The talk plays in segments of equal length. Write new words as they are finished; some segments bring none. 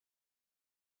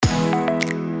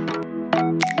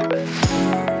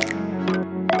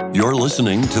You're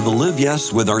listening to the Live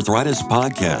Yes with Arthritis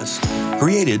podcast,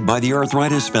 created by the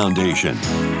Arthritis Foundation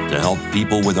to help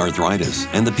people with arthritis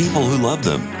and the people who love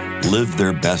them live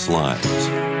their best lives.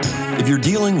 If you're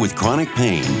dealing with chronic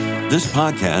pain, this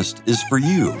podcast is for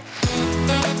you.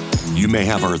 You may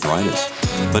have arthritis,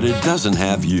 but it doesn't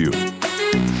have you.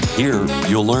 Here,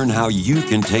 you'll learn how you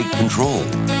can take control.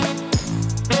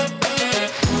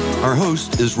 Our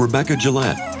host is Rebecca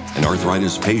Gillette, an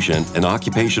arthritis patient and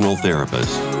occupational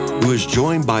therapist who is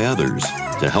joined by others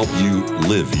to help you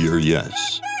live your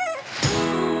yes.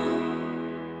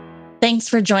 Thanks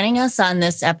for joining us on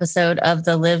this episode of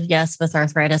the Live Yes with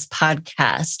Arthritis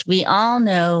podcast. We all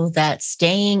know that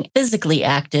staying physically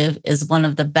active is one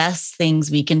of the best things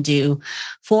we can do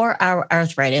for our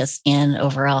arthritis and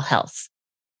overall health.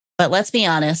 But let's be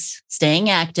honest, staying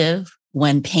active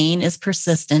when pain is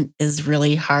persistent is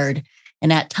really hard,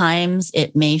 and at times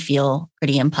it may feel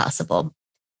pretty impossible.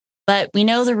 But we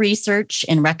know the research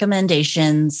and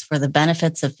recommendations for the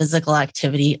benefits of physical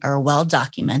activity are well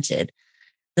documented.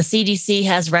 The CDC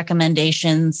has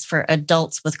recommendations for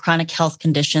adults with chronic health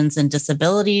conditions and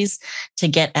disabilities to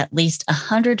get at least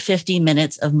 150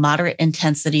 minutes of moderate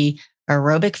intensity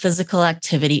aerobic physical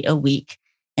activity a week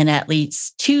and at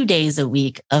least 2 days a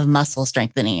week of muscle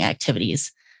strengthening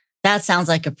activities. That sounds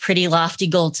like a pretty lofty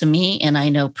goal to me, and I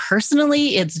know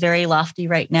personally it's very lofty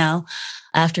right now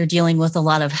after dealing with a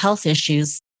lot of health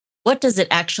issues. What does it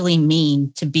actually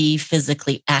mean to be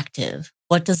physically active?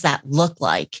 What does that look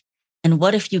like? And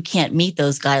what if you can't meet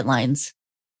those guidelines?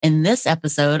 In this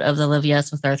episode of the Live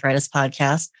Yes with Arthritis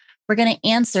podcast, we're going to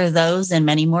answer those and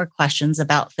many more questions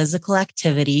about physical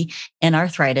activity and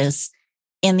arthritis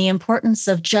and the importance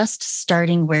of just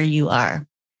starting where you are.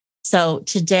 So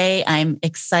today I'm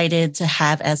excited to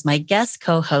have as my guest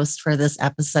co-host for this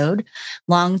episode,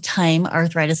 longtime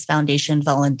Arthritis Foundation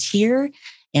volunteer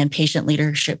and Patient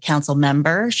Leadership Council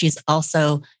member. She's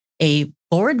also a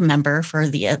board member for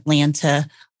the Atlanta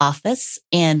office,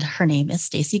 and her name is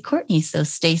Stacey Courtney. So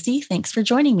Stacey, thanks for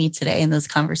joining me today in this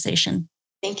conversation.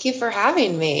 Thank you for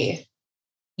having me.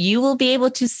 You will be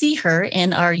able to see her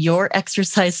in our Your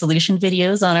Exercise Solution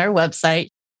videos on our website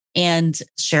and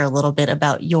share a little bit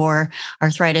about your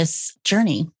arthritis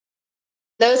journey.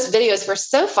 Those videos were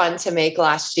so fun to make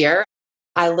last year.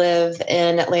 I live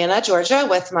in Atlanta, Georgia,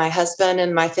 with my husband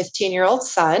and my 15-year-old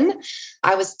son.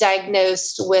 I was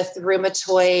diagnosed with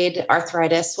rheumatoid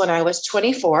arthritis when I was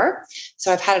 24.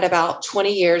 So I've had it about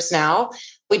 20 years now.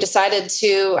 We decided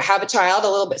to have a child a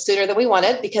little bit sooner than we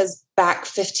wanted because back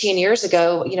 15 years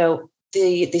ago,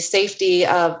 the safety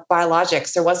of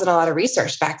biologics, there wasn't a lot of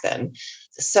research back then.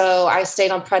 So I stayed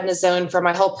on prednisone for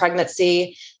my whole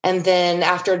pregnancy. And then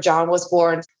after John was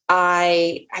born,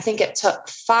 I think it took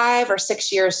 5 or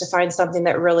 6 years to find something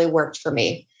that really worked for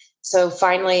me. So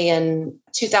finally in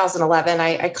 2011,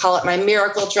 I call it my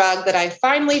miracle drug that I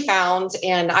finally found.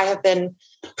 And I have been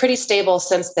pretty stable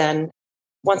since then.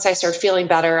 Once I started feeling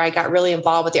better, I got really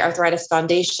involved with the Arthritis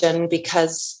Foundation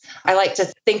because I like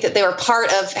to think that they were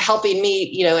part of helping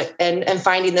me, and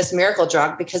finding this miracle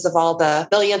drug because of all the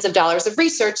billions of dollars of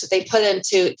research that they put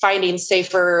into finding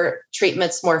safer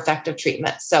treatments, more effective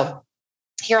treatments. So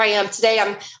here I am today.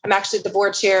 I'm actually the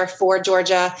board chair for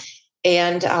Georgia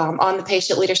and on the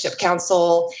Patient Leadership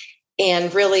Council,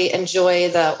 and really enjoy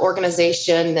the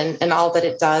organization and all that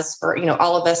it does for,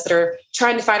 all of us that are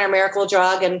trying to find our miracle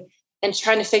drug and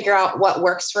trying to figure out what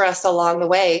works for us along the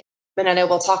way. And I know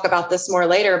we'll talk about this more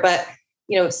later, but,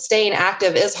 staying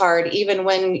active is hard, even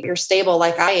when you're stable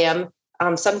like I am.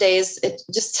 Some days it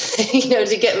just,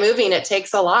 to get moving, it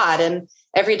takes a lot. And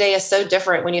every day is so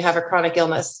different when you have a chronic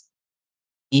illness.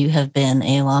 You have been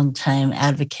a longtime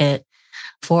advocate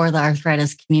for the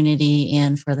arthritis community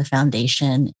and for the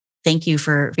foundation. Thank you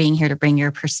for being here to bring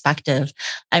your perspective.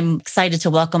 I'm excited to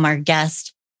welcome our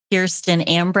guest, Kirsten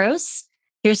Ambrose.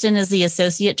 Kirsten is the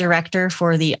Associate Director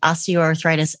for the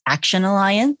Osteoarthritis Action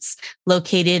Alliance,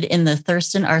 located in the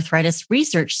Thurston Arthritis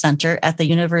Research Center at the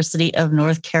University of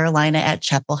North Carolina at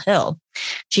Chapel Hill.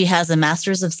 She has a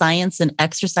Master's of Science in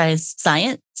Exercise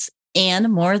Science and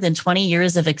more than 20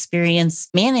 years of experience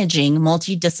managing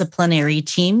multidisciplinary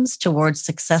teams towards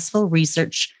successful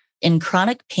research in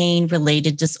chronic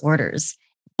pain-related disorders.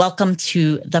 Welcome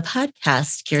to the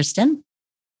podcast, Kirsten.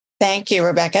 Thank you,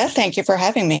 Rebecca. Thank you for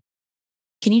having me.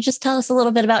 Can you just tell us a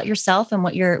little bit about yourself and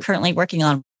what you're currently working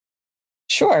on?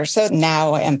 Sure. So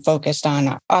now I'm focused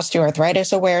on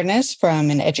osteoarthritis awareness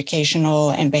from an educational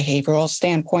and behavioral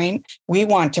standpoint. We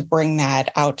want to bring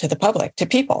that out to the public, to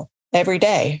people. every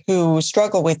day who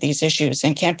struggle with these issues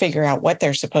and can't figure out what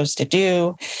they're supposed to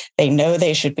do. They know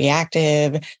they should be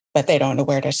active, but they don't know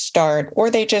where to start, or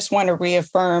they just want to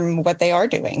reaffirm what they are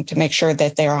doing to make sure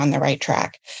that they're on the right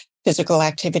track. Physical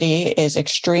activity is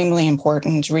extremely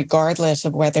important, regardless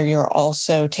of whether you're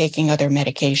also taking other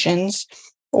medications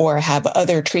or have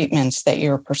other treatments that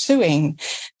you're pursuing.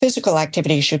 Physical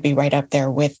activity should be right up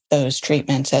there with those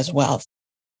treatments as well.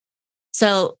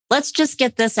 So let's just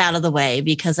get this out of the way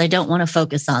because I don't want to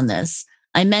focus on this.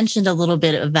 I mentioned a little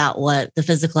bit about what the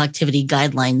physical activity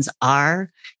guidelines are.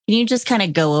 Can you just kind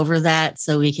of go over that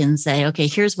so we can say, okay,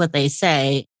 here's what they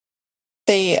say?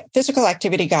 The physical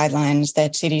activity guidelines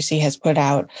that CDC has put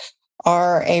out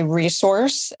are a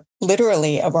resource,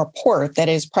 literally a report that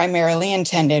is primarily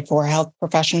intended for health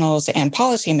professionals and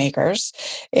policymakers.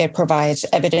 It provides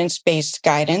evidence-based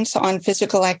guidance on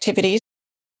physical activities.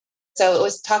 So it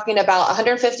was talking about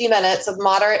 150 minutes of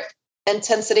moderate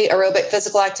intensity aerobic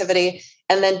physical activity,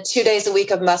 and then 2 days a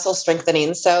week of muscle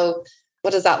strengthening. So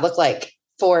what does that look like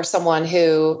for someone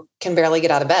who can barely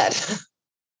get out of bed?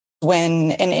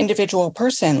 When an individual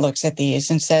person looks at these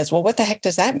and says, well, what the heck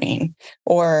does that mean?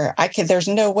 Or there's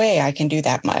no way I can do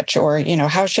that much. Or,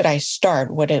 how should I start?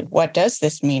 What does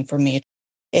this mean for me?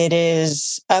 It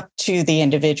is up to the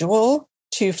individual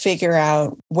to figure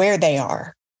out where they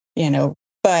are,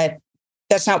 but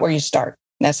that's not where you start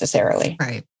necessarily.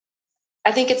 Right.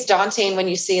 I think it's daunting when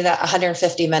you see that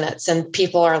 150 minutes and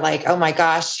people are like, oh my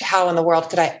gosh, how in the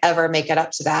world could I ever make it up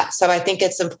to that? So I think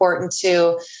it's important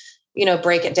to,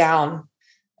 break it down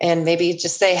and maybe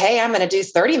just say, hey, I'm going to do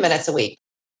 30 minutes a week.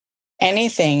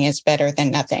 Anything is better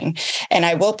than nothing. And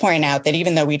I will point out that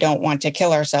even though we don't want to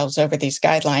kill ourselves over these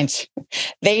guidelines,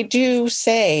 they do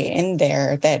say in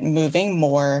there that moving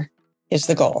more is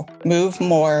the goal. Move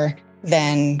more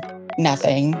than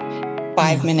nothing.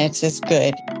 5 minutes is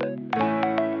good.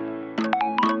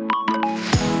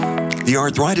 The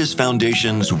Arthritis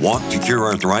Foundation's Walk to Cure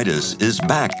Arthritis is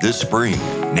back this spring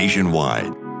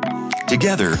nationwide.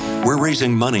 Together, we're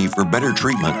raising money for better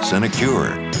treatments and a cure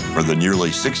for the nearly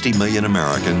 60 million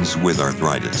Americans with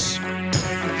arthritis.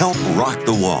 Help rock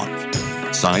the walk.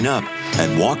 Sign up at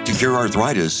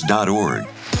walktocurearthritis.org.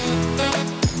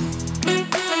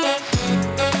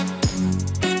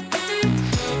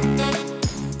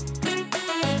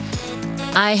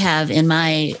 I have, in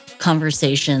my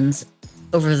conversations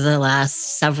over the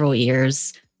last several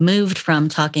years, moved from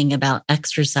talking about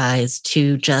exercise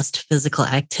to just physical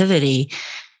activity,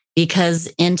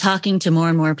 because in talking to more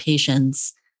and more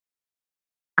patients,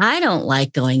 I don't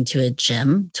like going to a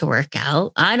gym to work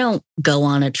out. I don't go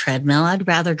on a treadmill. I'd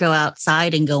rather go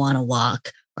outside and go on a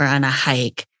walk or on a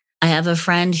hike. I have a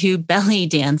friend who belly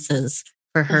dances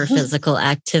for her physical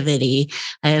activity.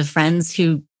 I have friends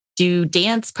who do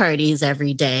dance parties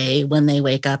every day when they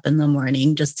wake up in the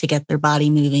morning just to get their body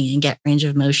moving and get range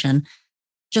of motion.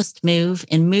 Just move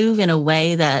in a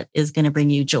way that is going to bring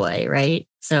you joy, right?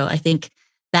 So I think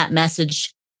that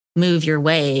message, move your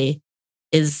way,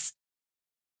 is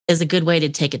a good way to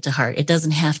take it to heart. It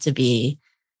doesn't have to be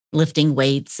lifting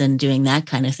weights and doing that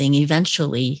kind of thing.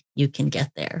 Eventually you can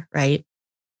get there, right?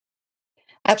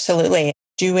 Absolutely.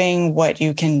 Doing what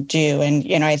you can do.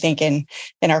 And, I think in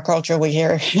our culture, we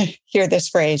hear this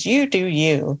phrase, you do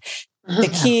you. The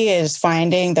key is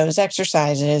finding those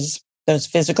exercises, those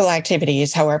physical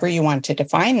activities, however you want to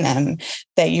define them,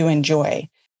 that you enjoy.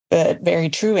 But very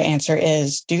true answer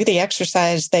is do the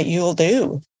exercise that you'll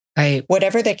do. Right.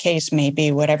 Whatever the case may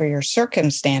be, whatever your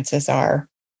circumstances are,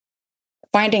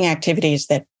 finding activities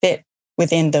that fit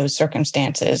within those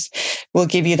circumstances will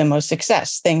give you the most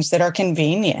success. Things that are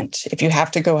convenient. If you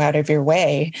have to go out of your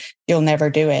way, you'll never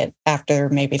do it after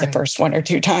maybe the first one or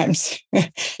two times.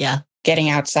 Yeah. Getting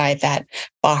outside that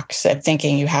box of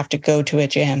thinking you have to go to a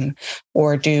gym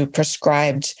or do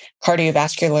prescribed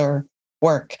cardiovascular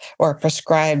work or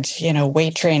prescribed,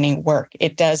 weight training work.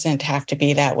 It doesn't have to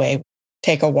be that way.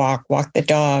 Take a walk the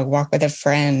dog, walk with a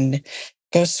friend,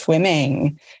 go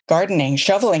swimming, gardening,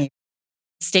 shoveling.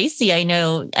 Stacy, I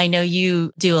know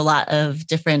you do a lot of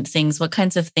different things. What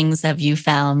kinds of things have you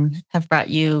found have brought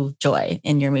you joy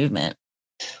in your movement?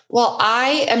 Well,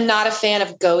 I am not a fan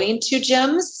of going to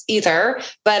gyms either,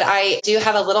 but I do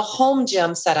have a little home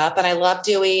gym set up and I love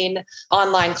doing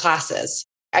online classes.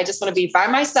 I just want to be by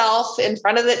myself in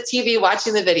front of the TV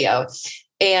watching the video.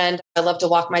 And I love to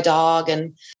walk my dog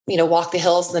and, walk the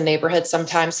hills in the neighborhood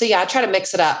sometimes. So yeah, I try to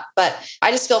mix it up, but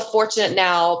I just feel fortunate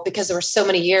now because there were so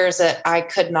many years that I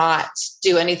could not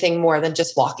do anything more than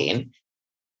just walking.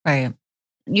 Right.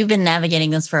 You've been navigating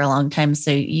this for a long time,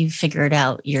 so you figured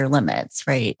out your limits,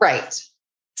 right? Right.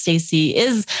 Stacy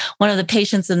is one of the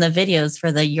patients in the videos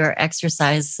for the Your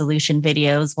Exercise Solution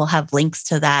videos. We'll have links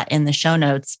to that in the show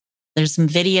notes. There's some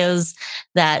videos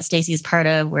that Stacy is part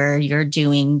of where you're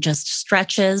doing just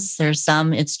stretches. There's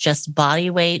some it's just body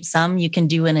weight. Some you can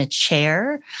do in a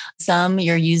chair. Some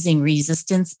you're using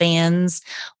resistance bands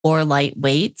or light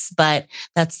weights. But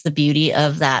that's the beauty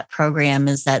of that program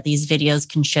is that these videos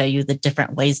can show you the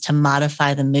different ways to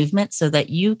modify the movement so that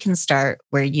you can start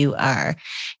where you are.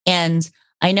 And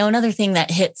I know another thing that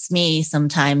hits me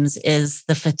sometimes is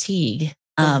the fatigue.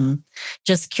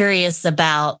 Just curious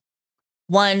about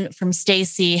one from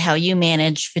Stacy, how you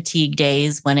manage fatigue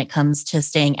days when it comes to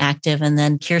staying active. And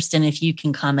then Kirsten, if you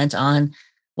can comment on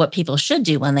what people should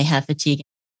do when they have fatigue.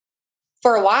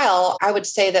 For a while, I would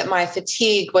say that my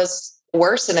fatigue was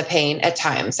worse than a pain at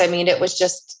times. I mean, it was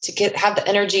just to have the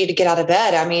energy to get out of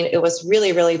bed. I mean, it was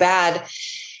really, really bad.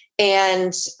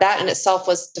 And that in itself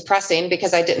was depressing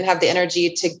because I didn't have the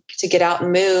energy to get out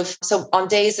and move. So on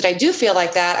days that I do feel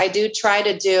like that, I do try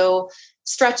to do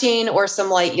stretching or some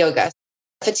light yoga.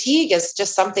 Fatigue is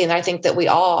just something I think that we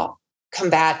all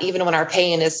combat, even when our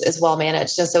pain is well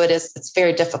managed. And so it's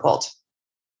very difficult.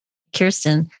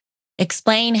 Kirsten,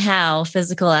 explain how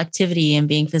physical activity and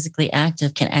being physically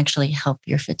active can actually help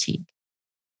your fatigue.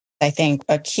 I think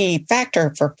a key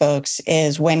factor for folks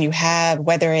is when you have,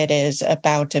 whether it is a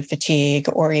bout of fatigue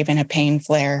or even a pain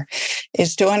flare,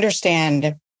 is to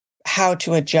understand how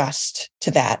to adjust to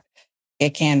that.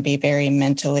 It can be very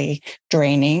mentally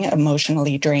draining,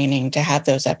 emotionally draining to have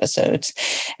those episodes.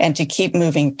 And to keep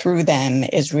moving through them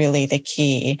is really the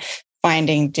key.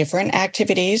 Finding different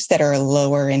activities that are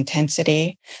lower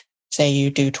intensity. Say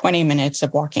you do 20 minutes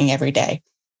of walking every day.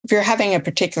 If you're having a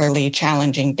particularly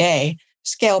challenging day,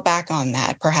 scale back on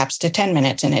that, perhaps to 10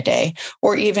 minutes in a day,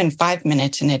 or even 5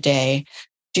 minutes in a day.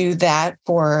 Do that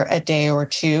for a day or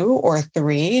 2 or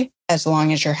 3, as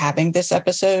long as you're having this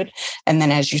episode. And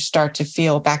then as you start to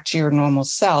feel back to your normal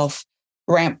self,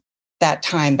 ramp that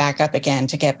time back up again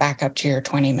to get back up to your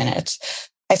 20 minutes.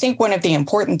 I think one of the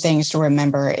important things to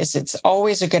remember is it's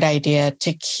always a good idea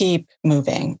to keep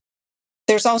moving.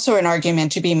 There's also an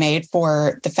argument to be made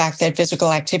for the fact that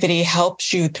physical activity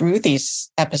helps you through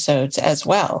these episodes as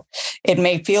well. It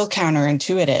may feel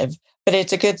counterintuitive, but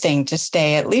it's a good thing to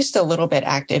stay at least a little bit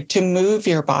active, to move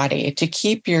your body, to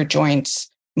keep your joints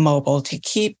mobile, to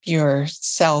keep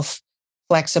yourself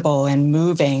flexible and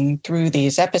moving through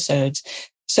these episodes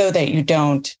so that you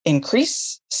don't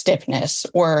increase stiffness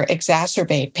or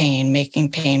exacerbate pain,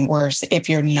 making pain worse if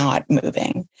you're not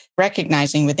moving.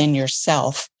 Recognizing within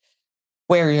yourself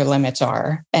where your limits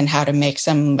are and how to make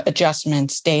some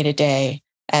adjustments day to day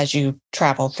as you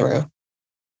travel through.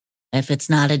 If it's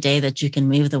not a day that you can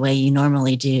move the way you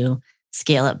normally do,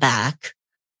 scale it back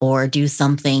or do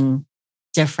something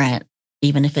different,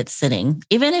 even if it's sitting,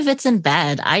 even if it's in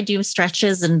bed. I do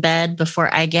stretches in bed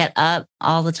before I get up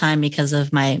all the time because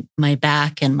of my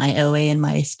back and my OA and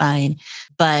my spine.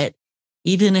 But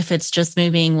even if it's just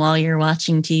moving while you're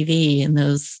watching TV and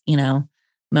those,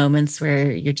 moments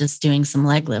where you're just doing some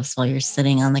leg lifts while you're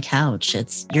sitting on the couch,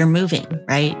 you're moving,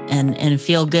 right? And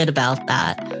feel good about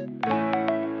that.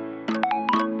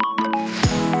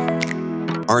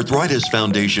 Arthritis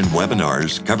Foundation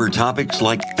webinars cover topics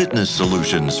like fitness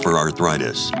solutions for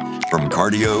arthritis, from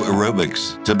cardio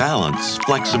aerobics to balance,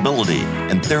 flexibility,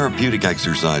 and therapeutic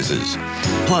exercises,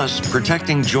 plus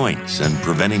protecting joints and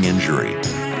preventing injury.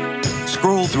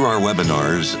 Scroll through our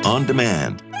webinars on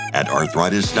demand at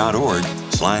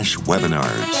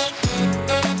arthritis.org/webinars.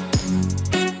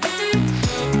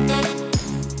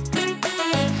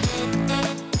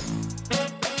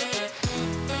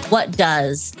 What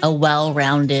does a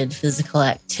well-rounded physical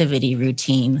activity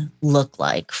routine look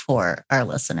like for our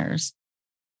listeners?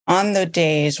 On the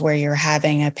days where you're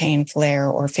having a pain flare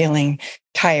or feeling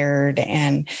tired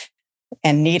and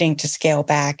needing to scale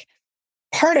back,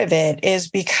 part of it is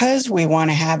because we want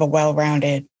to have a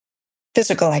well-rounded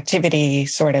physical activity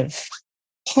sort of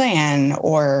plan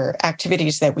or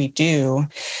activities that we do.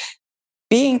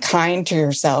 Being kind to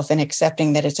yourself and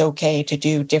accepting that it's okay to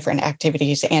do different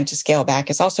activities and to scale back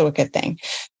is also a good thing,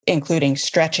 including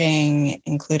stretching,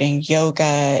 including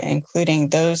yoga, including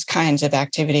those kinds of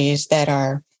activities that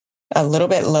are a little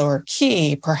bit lower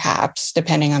key, perhaps,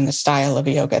 depending on the style of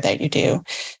yoga that you do,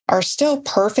 are still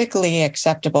perfectly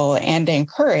acceptable and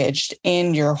encouraged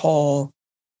in your whole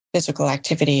physical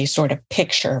activity sort of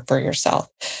picture for yourself.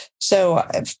 So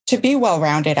to be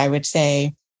well-rounded, I would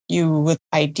say you would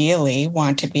ideally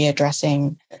want to be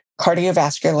addressing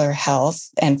cardiovascular health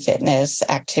and fitness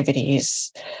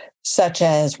activities such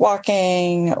as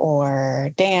walking or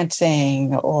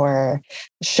dancing or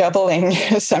shoveling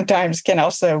sometimes can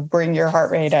also bring your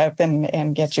heart rate up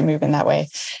and get you moving that way.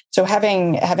 So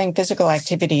having physical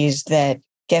activities that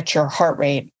get your heart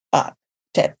rate up,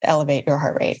 to elevate your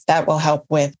heart rate, that will help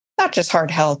with not just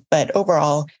heart health, but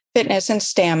overall fitness and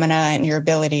stamina and your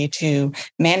ability to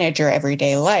manage your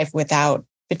everyday life without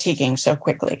fatiguing so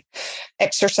quickly.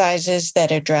 Exercises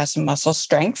that address muscle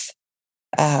strength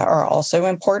are also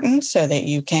important so that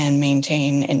you can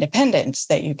maintain independence,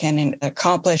 that you can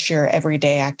accomplish your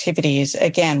everyday activities,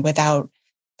 again, without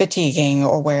fatiguing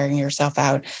or wearing yourself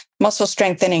out. Muscle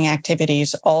strengthening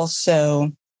activities also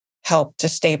help to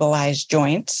stabilize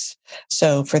joints.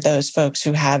 So for those folks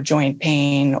who have joint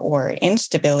pain or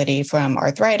instability from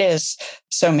arthritis,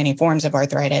 so many forms of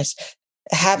arthritis,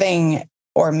 having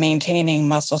or maintaining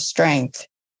muscle strength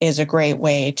is a great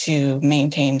way to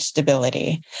maintain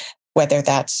stability, whether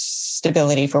that's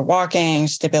stability for walking,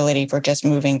 stability for just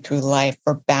moving through life,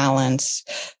 for balance.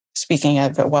 Speaking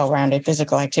of a well-rounded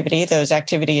physical activity, those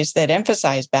activities that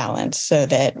emphasize balance so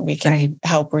that we can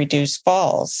help reduce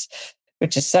falls,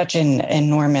 which is such an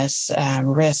enormous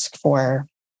risk for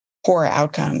poor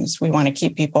outcomes. We want to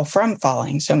keep people from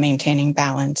falling, so maintaining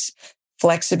balance.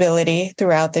 Flexibility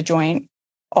throughout the joint,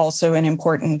 also an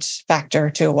important factor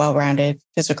to a well-rounded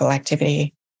physical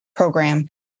activity program.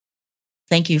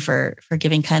 Thank you for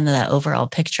giving kind of that overall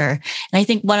picture. And I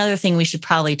think one other thing we should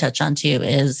probably touch on too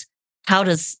is, how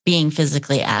does being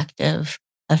physically active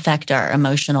affect our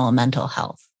emotional and mental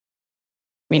health?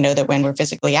 We know that when we're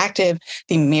physically active,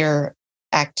 the mere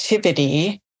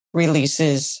activity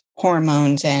releases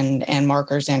hormones and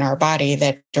markers in our body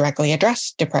that directly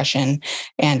address depression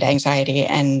and anxiety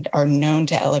and are known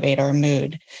to elevate our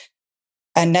mood.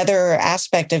 Another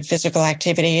aspect of physical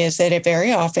activity is that it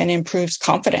very often improves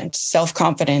confidence,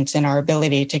 self-confidence in our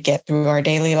ability to get through our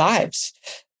daily lives,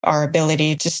 our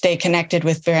ability to stay connected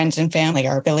with friends and family,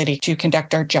 our ability to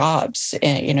conduct our jobs,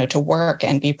 to work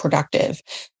and be productive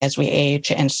as we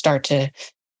age and start to,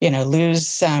 lose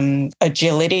some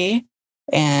agility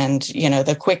and,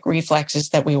 the quick reflexes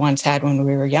that we once had when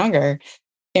we were younger.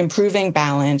 Improving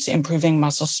balance, improving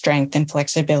muscle strength and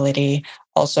flexibility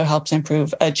also helps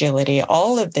improve agility.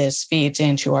 All of this feeds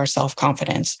into our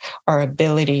self-confidence, our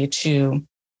ability to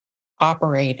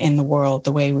operate in the world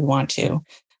the way we want to,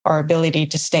 our ability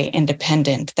to stay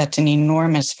independent. That's an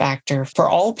enormous factor for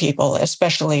all people,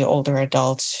 especially older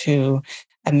adults who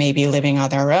may be living on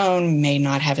their own, may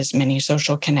not have as many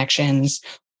social connections,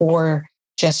 or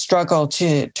just struggle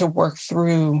to work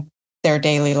through their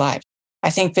daily life. I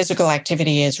think physical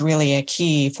activity is really a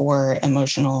key for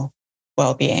emotional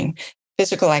well-being.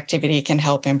 Physical activity can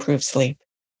help improve sleep,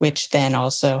 which then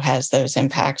also has those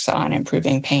impacts on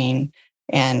improving pain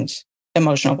and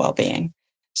emotional well-being.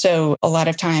 So a lot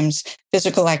of times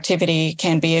physical activity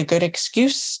can be a good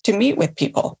excuse to meet with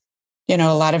people. A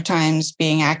lot of times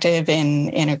being active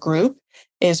in a group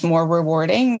is more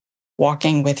rewarding.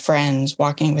 Walking with friends,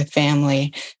 walking with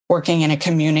family, working in a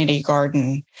community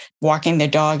garden, walking the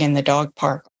dog in the dog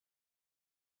park.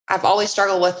 I've always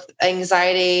struggled with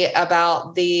anxiety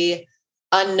about the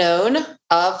unknown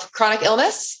of chronic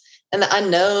illness and the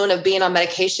unknown of being on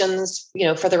medications,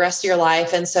 for the rest of your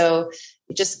life. And so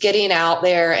just getting out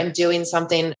there and doing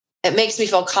something, it makes me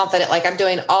feel confident, like I'm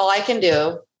doing all I can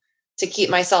do to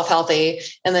keep myself healthy.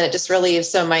 And then it just relieves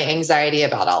some of my anxiety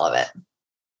about all of it.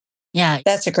 Yeah,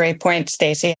 that's a great point,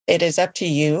 Stacey. It is up to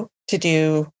you to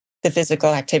do the physical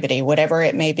activity, whatever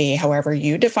it may be, however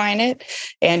you define it.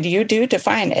 And you do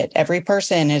define it. Every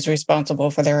person is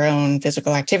responsible for their own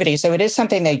physical activity. So it is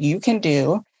something that you can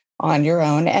do on your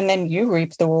own, and then you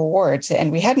reap the rewards.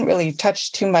 And we hadn't really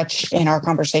touched too much in our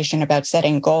conversation about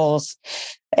setting goals.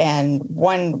 And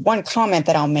one comment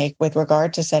that I'll make with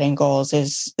regard to setting goals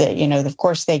is that, of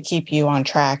course, they keep you on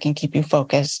track and keep you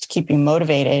focused, keep you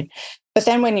motivated. But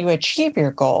then when you achieve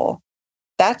your goal,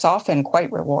 that's often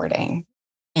quite rewarding.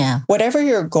 Yeah. Whatever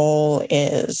your goal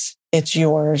is, it's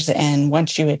yours. And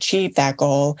once you achieve that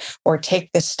goal or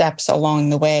take the steps along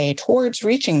the way towards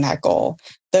reaching that goal,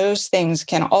 those things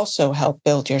can also help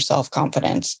build your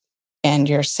self-confidence and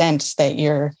your sense that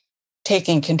you're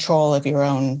taking control of your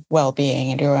own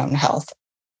well-being and your own health.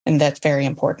 And that's very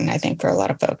important, I think, for a lot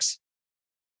of folks.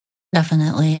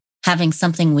 Definitely. Having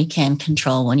something we can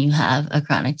control when you have a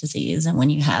chronic disease and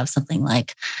when you have something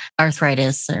like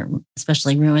arthritis, or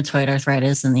especially rheumatoid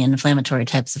arthritis and the inflammatory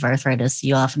types of arthritis,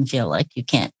 you often feel like you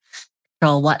can't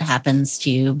control what happens to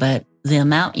you, but the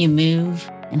amount you move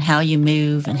and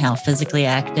how physically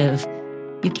active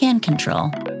you can control.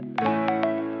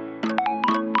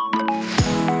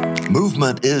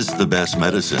 Movement is the best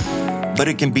medicine. but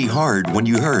it can be hard when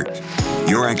you hurt.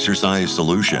 Your Exercise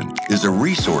Solution is a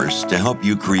resource to help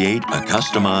you create a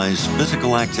customized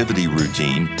physical activity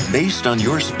routine based on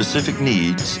your specific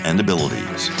needs and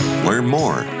abilities. Learn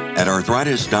more at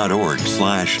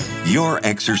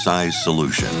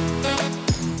arthritis.org/yourexercisesolution.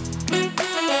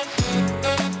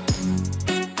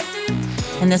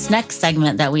 In this next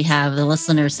segment that we have, the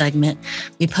listener segment,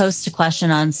 we post a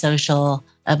question on social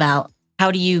about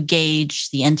how do you gauge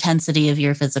the intensity of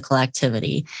your physical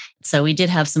activity? So we did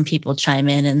have some people chime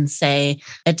in and say,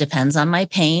 it depends on my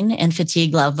pain and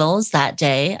fatigue levels that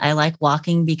day. I like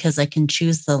walking because I can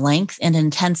choose the length and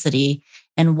intensity,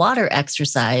 and water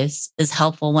exercise is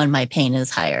helpful when my pain is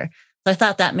higher. So I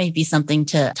thought that may be something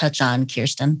to touch on,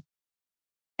 Kirsten.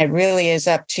 It really is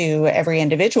up to every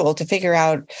individual to figure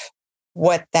out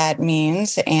what that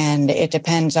means. And it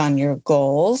depends on your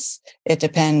goals. It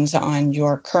depends on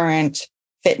your current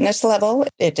fitness level.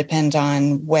 It depends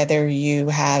on whether you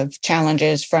have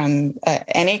challenges from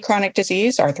any chronic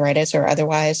disease, arthritis or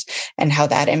otherwise, and how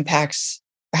that impacts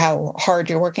how hard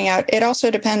you're working out. It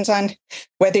also depends on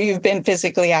whether you've been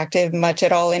physically active much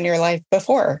at all in your life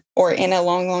before or in a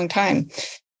long, long time.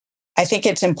 I think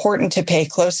it's important to pay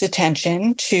close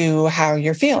attention to how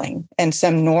you're feeling, and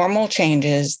some normal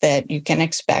changes that you can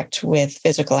expect with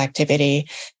physical activity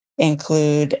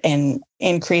include an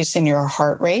increase in your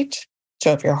heart rate.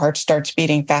 So if your heart starts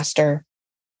beating faster,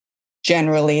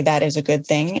 generally that is a good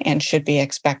thing and should be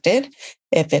expected.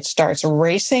 If it starts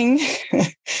racing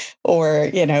or,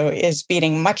 is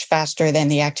beating much faster than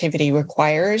the activity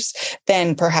requires,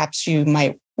 then perhaps you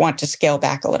might want to scale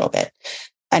back a little bit.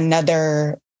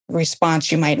 Another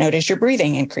response you might notice, your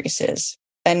breathing increases.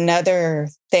 Another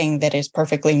thing that is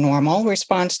perfectly normal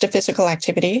response to physical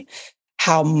activity,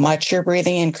 how much your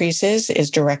breathing increases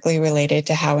is directly related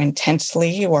to how intensely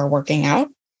you are working out.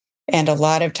 And a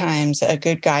lot of times a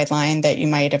good guideline that you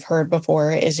might have heard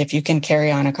before is if you can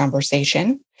carry on a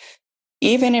conversation,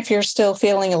 even if you're still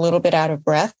feeling a little bit out of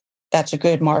breath, that's a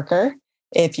good marker.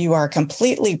 If you are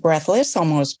completely breathless,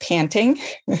 almost panting,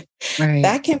 Right.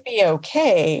 That can be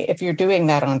okay if you're doing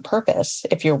that on purpose.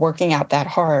 If you're working out that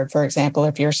hard, for example,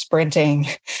 if you're sprinting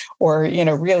or,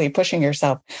 really pushing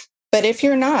yourself. But if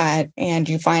you're not, and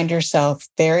you find yourself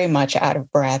very much out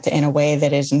of breath in a way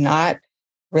that is not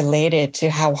related to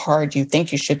how hard you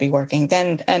think you should be working,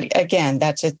 then, and again,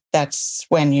 that's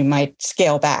when you might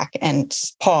scale back and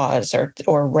pause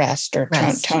or rest or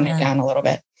tone it down a little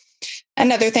bit.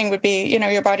 Another thing would be,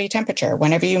 your body temperature.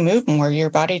 Whenever you move more, your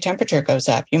body temperature goes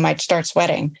up. You might start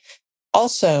sweating.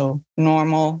 Also,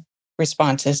 normal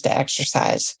responses to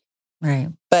exercise. Right.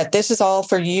 But this is all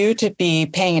for you to be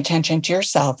paying attention to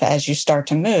yourself as you start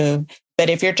to move. But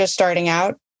if you're just starting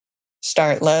out,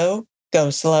 start low,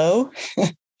 go slow,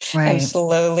 and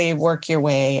slowly work your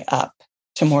way up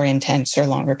to more intense or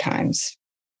longer times.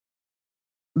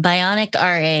 Bionic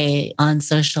RA on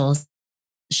socials,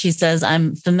 she says,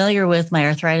 I'm familiar with my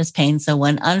arthritis pain, so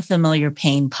when unfamiliar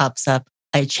pain pops up,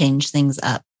 I change things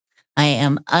up. I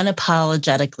am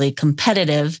unapologetically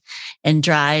competitive and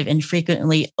drive and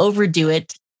frequently overdo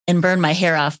it and burn my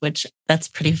hair off, which that's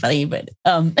pretty funny, but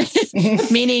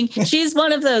meaning she's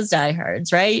one of those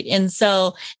diehards, right? And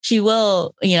so she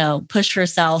will, push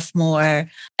herself more.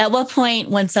 At what point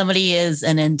when somebody is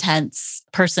an intense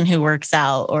person who works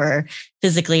out or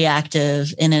physically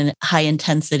active in a high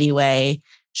intensity way,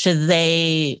 should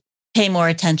they pay more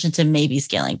attention to maybe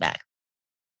scaling back?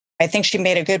 I think she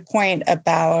made a good point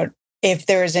about if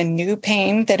there is a new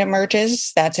pain that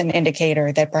emerges, that's an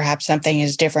indicator that perhaps something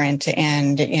is different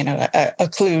and, a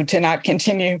clue to not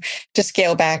continue to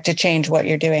scale back, to change what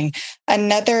you're doing.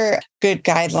 Another good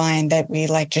guideline that we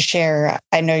like to share,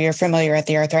 I know you're familiar at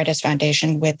the Arthritis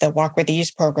Foundation with the Walk with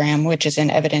Ease program, which is an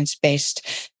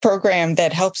evidence-based program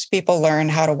that helps people learn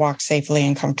how to walk safely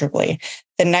and comfortably.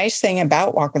 The nice thing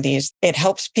about Walk with Ease, it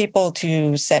helps people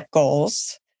to set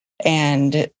goals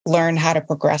and learn how to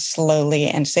progress slowly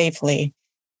and safely.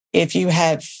 If you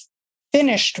have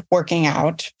finished working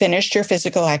out, finished your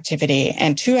physical activity,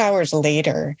 and 2 hours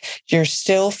later, you're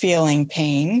still feeling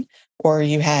pain, or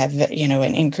you have,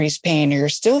 an increased pain, or you're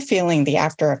still feeling the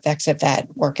after effects of that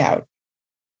workout,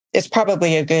 it's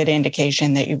probably a good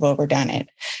indication that you've overdone it.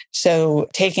 So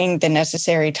taking the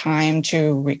necessary time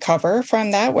to recover from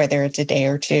that, whether it's a day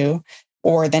or two,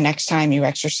 or the next time you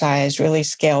exercise, really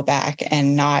scale back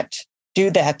and not do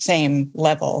that same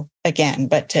level again,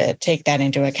 but to take that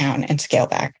into account and scale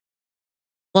back.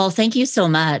 Well, thank you so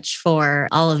much for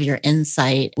all of your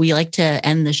insight. We like to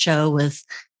end the show with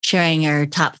sharing our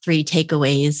top 3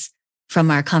 takeaways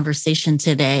from our conversation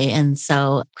today. And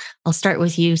so I'll start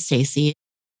with you, Stacey.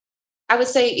 I would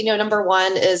say, number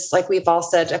one is, like we've all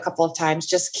said a couple of times,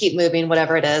 just keep moving,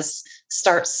 whatever it is.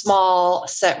 Start small,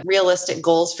 set realistic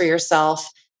goals for yourself.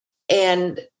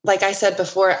 And like I said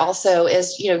before, also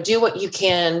is, do what you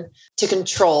can to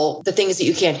control the things that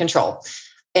you can control.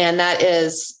 And that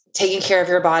is taking care of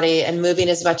your body and moving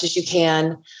as much as you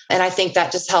can. And I think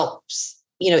that just helps,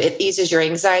 it eases your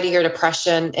anxiety, your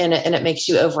depression, and it makes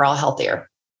you overall healthier.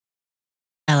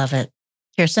 I love it.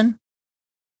 Kirsten?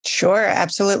 Sure,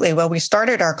 absolutely. Well, we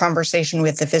started our conversation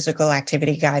with the physical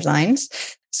activity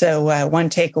guidelines. So one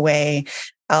takeaway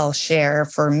I'll share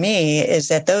for me is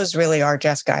that those really are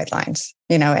just guidelines,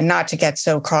 and not to get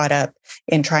so caught up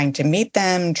in trying to meet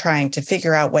them, trying to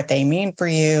figure out what they mean for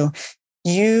you.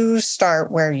 You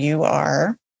start where you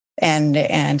are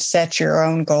and set your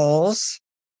own goals.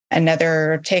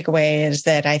 Another takeaway is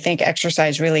that I think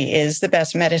exercise really is the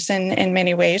best medicine in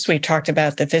many ways. We talked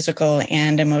about the physical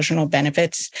and emotional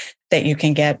benefits that you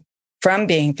can get from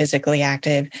being physically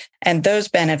active. And those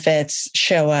benefits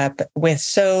show up with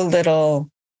so little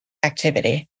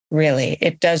activity, really.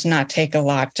 It does not take a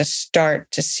lot to start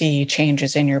to see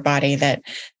changes in your body that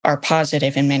are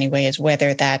positive in many ways,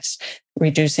 whether that's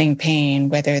reducing pain,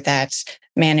 whether that's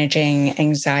managing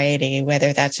anxiety,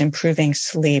 whether that's improving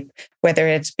sleep, whether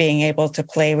it's being able to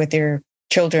play with your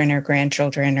children or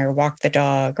grandchildren or walk the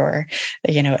dog or,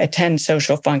 attend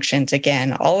social functions.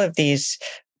 Again, all of these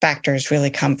factors really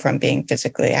come from being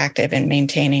physically active and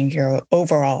maintaining your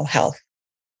overall health.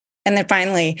 And then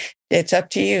finally, it's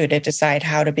up to you to decide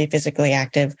how to be physically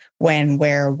active, when,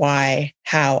 where, why,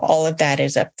 how. All of that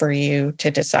is up for you to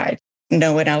decide.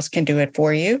 No one else can do it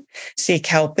for you. Seek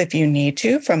help if you need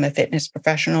to from a fitness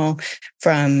professional,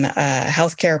 from a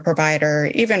healthcare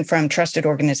provider, even from trusted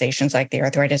organizations like the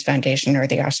Arthritis Foundation or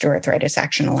the Osteoarthritis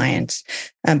Action Alliance.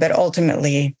 But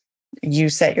ultimately, you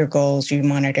set your goals, you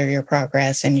monitor your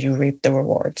progress, and you reap the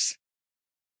rewards.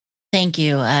 Thank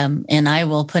you. And I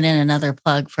will put in another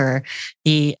plug for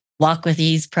the Walk with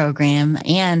Ease program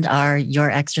and our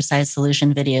Your Exercise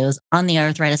Solution videos on the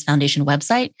Arthritis Foundation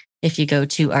website. If you go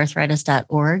to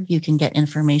arthritis.org, you can get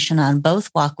information on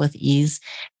both Walk with Ease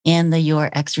and the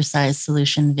Your Exercise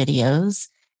Solution videos,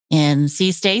 and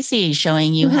see Stacy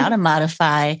showing you how to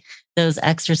modify those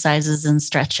exercises and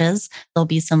stretches. There'll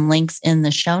be some links in the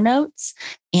show notes.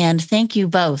 And thank you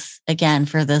both again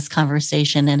for this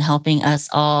conversation and helping us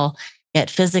all get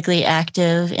physically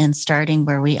active and starting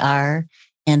where we are.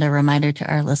 And a reminder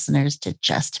to our listeners to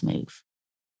just move.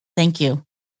 Thank you.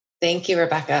 Thank you,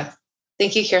 Rebecca.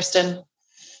 Thank you, Kirsten.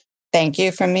 Thank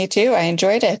you from me too. I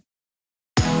enjoyed it.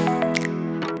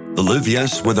 The Live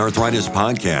Yes with Arthritis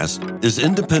podcast is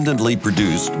independently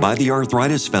produced by the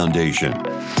Arthritis Foundation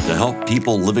to help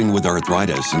people living with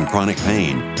arthritis and chronic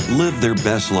pain live their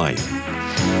best life.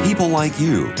 People like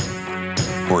you.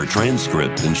 For a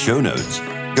transcript and show notes,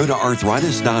 go to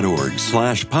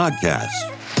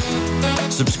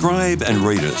arthritis.org/podcast. Subscribe and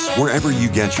rate us wherever you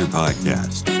get your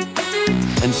podcast.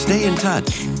 And stay in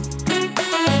touch.